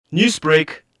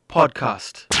Newsbreak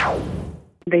Podcast.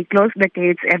 They closed the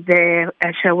gates at the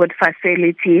Sherwood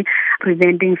facility,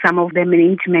 preventing some of the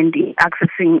management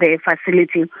accessing the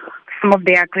facility. Some of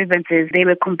their grievances, they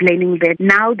were complaining that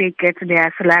now they get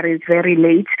their salaries very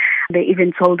late. They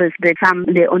even told us that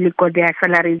they only got their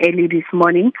salaries early this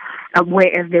morning,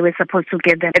 whereas they were supposed to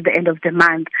get them at the end of the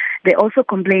month. They also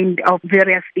complained of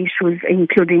various issues,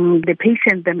 including the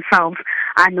patients themselves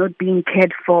are not being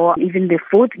cared for. Even the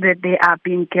food that they are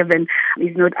being given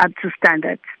is not up to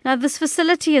standards. Now, this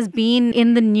facility has been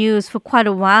in the news for quite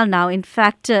a while now. In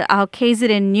fact, our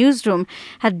KZN newsroom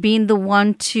had been the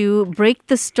one to break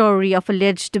the story of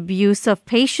alleged abuse of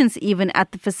patients even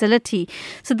at the facility.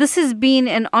 So this has been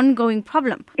an ongoing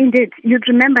problem. Indeed. You'd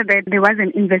remember that there was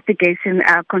an investigation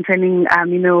concerning,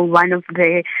 one of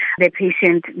the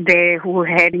patients there who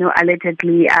had,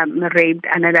 allegedly raped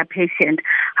another patient.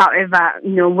 However,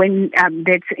 when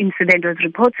that incident was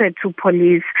reported to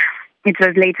police, it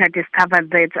was later discovered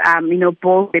that,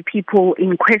 both the people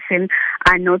in question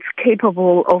are not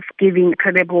capable of giving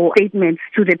credible statements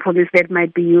to the police that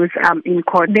might be used in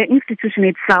court. The institution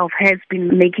itself has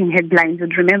been making headlines.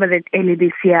 And remember that early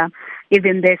this year,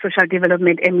 even the Social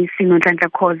Development MEC,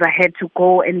 Nonhlanhla Khoza, had to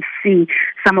go and see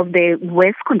some of the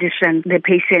worst conditions the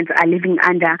patients are living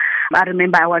under. I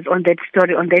remember I was on that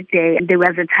story on that day. There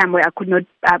was a time where I could not,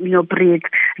 breathe.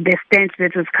 The stench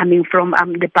that was coming from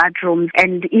the bathrooms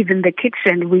and even the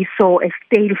kitchen. We saw a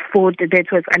stale food that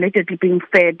was allegedly being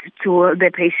fed to the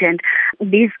patient.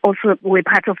 These also were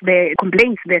part of the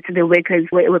complaints that the workers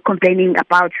were complaining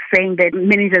about, saying that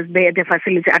managers there at the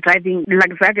facility are driving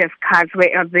luxurious cars,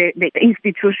 whereas the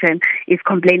institution is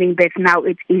complaining that now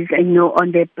it is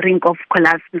on the brink of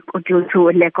collapse due to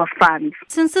a lack of funds.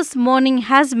 Since this morning,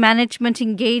 has management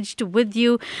engaged with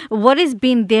you? What has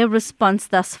been their response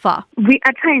thus far? We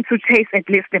are trying to chase at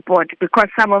least the board because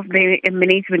some of the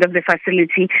management of the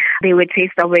facility, they were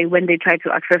chased away when they tried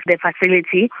to access the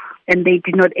facility and they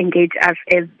did not engage us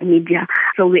as media.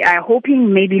 So we are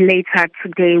hoping maybe later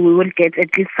today we will get at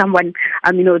least someone,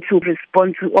 to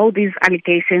respond to all these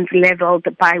allegations leveled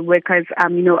by workers,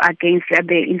 against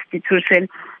the institution.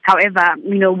 However,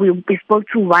 we spoke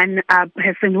to one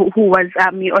person who was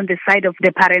on the side of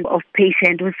the parent of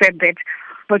patient who said that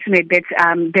fortunate that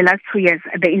the last 2 years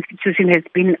the institution has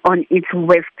been on its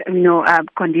worst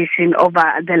condition over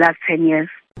the last 10 years.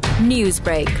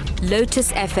 Newsbreak,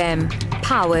 Lotus FM,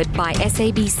 powered by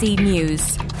SABC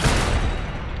News.